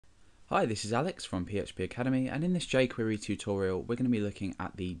Hi, this is Alex from PHP Academy, and in this jQuery tutorial we're going to be looking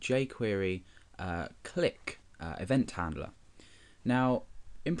at the jQuery click event handler. Now,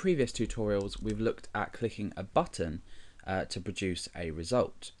 in previous tutorials we've looked at clicking a button to produce a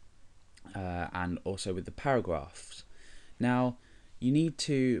result, and also with the paragraphs. Now, you need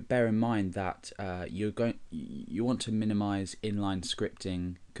to bear in mind that you want to minimize inline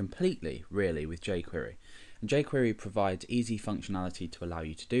scripting completely, really, with jQuery. And jQuery provides easy functionality to allow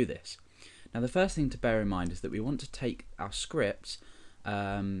you to do this. Now, the first thing to bear in mind is that we want to take our scripts,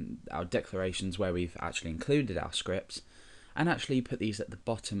 our declarations where we've actually included our scripts, and actually put these at the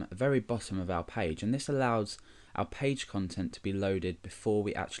bottom, very bottom of our page. And this allows our page content to be loaded before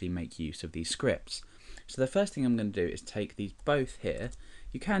we actually make use of these scripts. So the first thing I'm going to do is take these both here.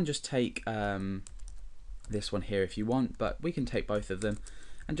 You can just take this one here if you want, but we can take both of them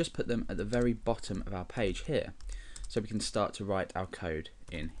and just put them at the very bottom of our page here, so we can start to write our code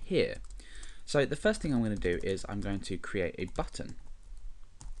in here. So the first thing I'm going to do is I'm going to create a button.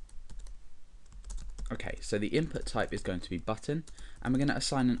 Okay, so the input type is going to be button, and we're going to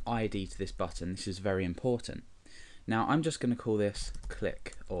assign an ID to this button. This is very important. Now I'm just going to call this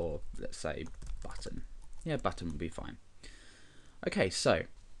click, or let's say button. Yeah, button will be fine. Okay, so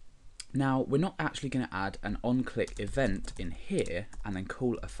now we're not actually going to add an onClick event in here and then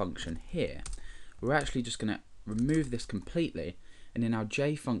call a function here. We're actually just going to remove this completely, and in our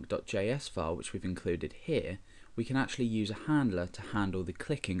jfunc.js file, which we've included here, we can actually use a handler to handle the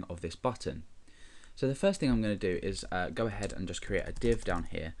clicking of this button. So the first thing I'm going to do is go ahead and just create a div down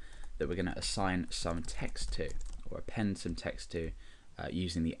here that we're going to assign some text to, or append some text to,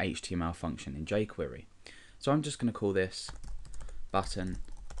 using the HTML function in jQuery. So I'm just going to call this button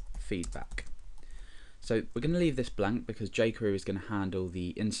feedback. So we're going to leave this blank because jQuery is going to handle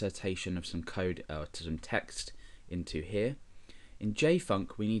the insertion of some code to some text into here. In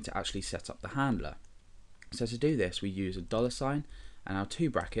jfunc we need to actually set up the handler. So to do this we use a $sign and our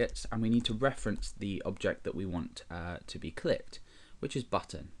two brackets, and we need to reference the object that we want to be clicked, which is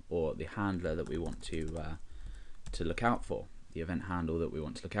button, or the handler that we want to look out for, the event handle that we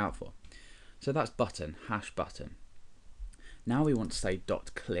want to look out for. So that's button, hash button. Now we want to say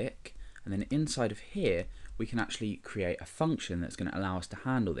 .click, and then inside of here we can actually create a function that's going to allow us to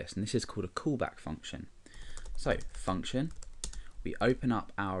handle this, and this is called a callback function. So function, we open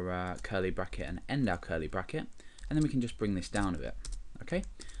up our curly bracket and end our curly bracket, and then we can just bring this down a bit. Okay,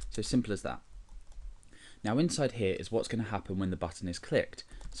 so simple as that. Now inside here is what's going to happen when the button is clicked.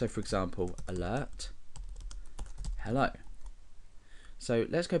 So for example, alert hello. So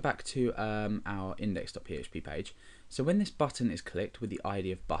let's go back to our index.php page. So when this button is clicked with the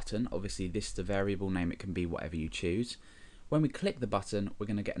ID of button, obviously this is the variable name, it can be whatever you choose. When we click the button, we're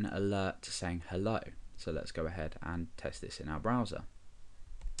going to get an alert saying hello. So let's go ahead and test this in our browser.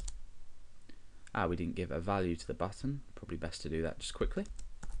 We didn't give a value to the button, probably best to do that just quickly.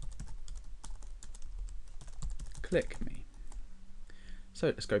 Click me. So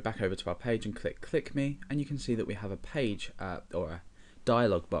let's go back over to our page and click me, and you can see that we have a page or a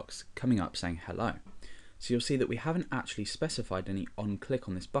dialog box coming up saying hello. So you'll see that we haven't actually specified any onClick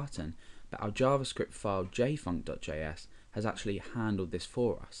on this button, but our JavaScript file jfunc.js has actually handled this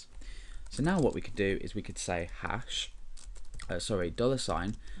for us. So now what we could do is we could say hash,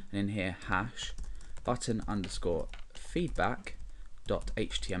 $sign, and in here hash button underscore feedback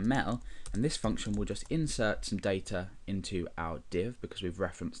 .html, and this function will just insert some data into our div because we've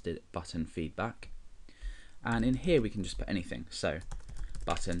referenced it button feedback, and in here we can just put anything. So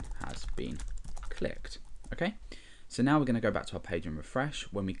button has been clicked. Okay, so now we're going to go back to our page and refresh.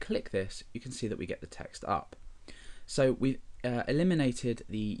 When we click this, you can see that we get the text up. So we've eliminated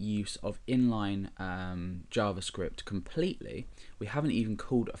the use of inline JavaScript completely. We haven't even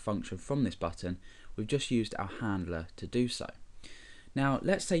called a function from this button, we've just used our handler to do so. Now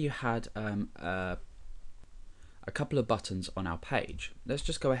let's say you had a couple of buttons on our page. Let's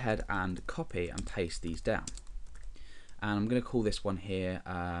just go ahead and copy and paste these down, and I'm going to call this one here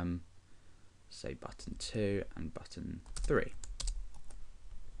say button 2 and button 3.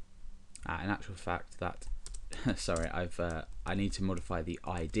 In actual fact that sorry, I need to modify the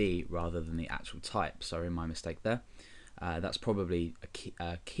ID rather than the actual type. Sorry, my mistake there. That's probably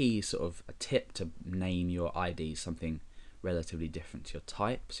a key sort of a tip to name your ID something relatively different to your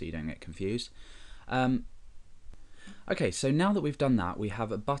type, so you don't get confused. Okay, so now that we've done that, we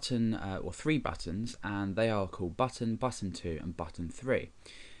have a button or 3 buttons, and they are called button, button 2, and button 3.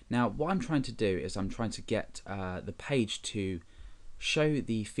 Now what I'm trying to do is I'm trying to get the page to show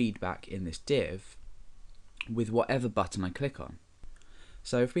the feedback in this div with whatever button I click on.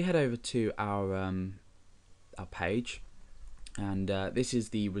 So if we head over to our page, And this is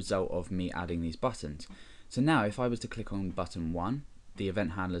the result of me adding these buttons. So now if I was to click on button 1, the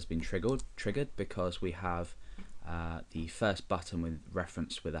event handler has been triggered because we have the first button with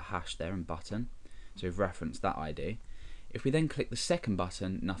reference with a hash there and button. So we've referenced that ID. If we then click the second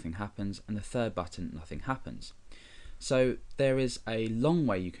button, nothing happens, and the third button, nothing happens. So there is a long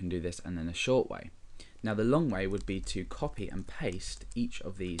way you can do this and then a short way. Now the long way would be to copy and paste each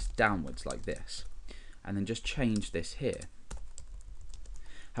of these downwards like this, and then just change this here.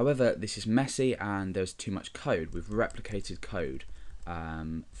 However, this is messy and there's too much code. We've replicated code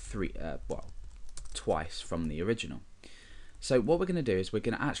twice from the original. So what we're going to do is we're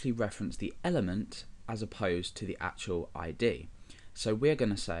going to actually reference the element as opposed to the actual ID. So we're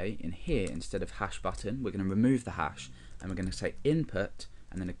going to say in here, instead of hash button, we're going to remove the hash and we're going to say input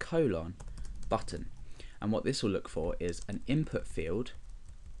and then a colon button. And what this will look for is an input field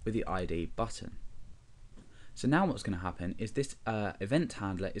with the ID button. So now what's going to happen is this event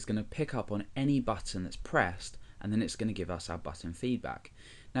handler is going to pick up on any button that's pressed, and then it's going to give us our button feedback.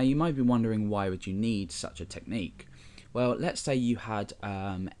 Now you might be wondering, why would you need such a technique? Well, let's say you had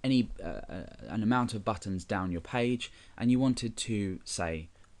an amount of buttons down your page and you wanted to, say,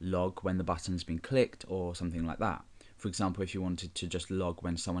 log when the button's been clicked or something like that. For example, if you wanted to just log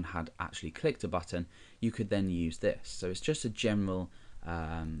when someone had actually clicked a button, you could then use this. So it's just a general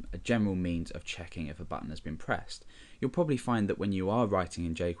means of checking if a button has been pressed. You'll probably find that when you are writing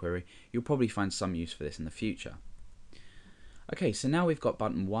in jQuery, you'll probably find some use for this in the future. Okay, so now we've got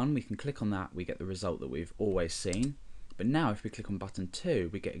button 1, we can click on that, we get the result that we've always seen. But now if we click on button 2,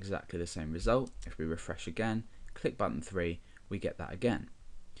 we get exactly the same result. If we refresh again, click button 3, we get that again.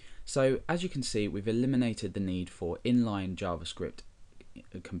 So as you can see, we've eliminated the need for inline JavaScript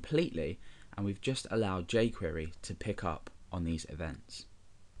completely, and we've just allowed jQuery to pick up on these events.